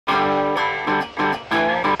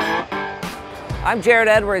I'm Jared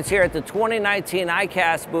Edwards here at the 2019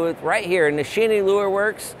 ICAST booth right here in Nishine Lure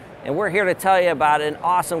Works, and we're here to tell you about an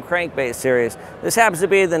awesome crankbait series. This happens to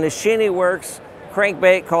be the Nishine Works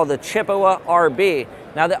crankbait called the Chippawa RB.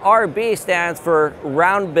 Now the RB stands for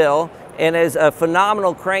round bill and is a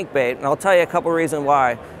phenomenal crankbait, and I'll tell you a couple reasons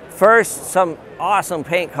why. First, some awesome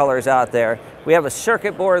paint colors out there. We have a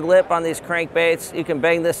circuit board lip on these crankbaits. You can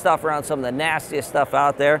bang this stuff around some of the nastiest stuff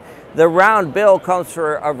out there. The round bill comes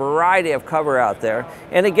for a variety of cover out there.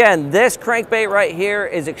 And again, this crankbait right here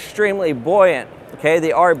is extremely buoyant, okay,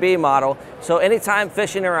 the RB model. So anytime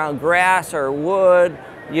fishing around grass or wood,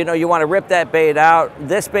 you know, you want to rip that bait out,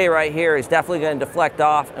 this bait right here is definitely going to deflect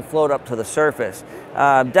off and float up to the surface.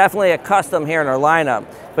 Definitely a custom here in our lineup.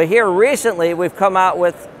 But here recently, we've come out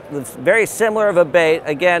with very similar of a bait.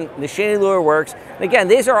 Again, Nishine Lure Works. And again,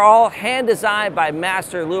 these are all hand designed by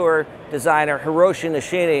master lure designer Hiroshi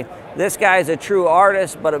Nishine. This guy is a true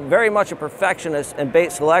artist, but very much a perfectionist in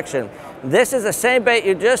bait selection. This is the same bait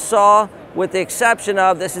you just saw, with the exception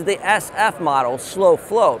of this is the SF model, slow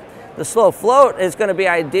float. The slow float is going to be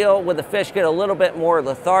ideal when the fish get a little bit more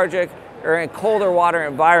lethargic or in colder water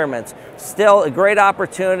environments. Still a great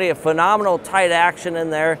opportunity, a phenomenal tight action in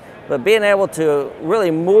there, but being able to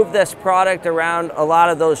really move this product around a lot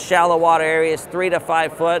of those shallow water areas, 3 to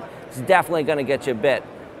 5 foot, is definitely going to get you bit.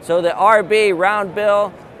 So the RB round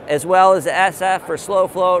bill, as well as the SF for slow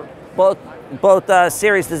float, both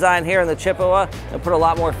series designed here in the Chippawa, and put a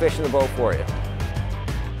lot more fish in the boat for you.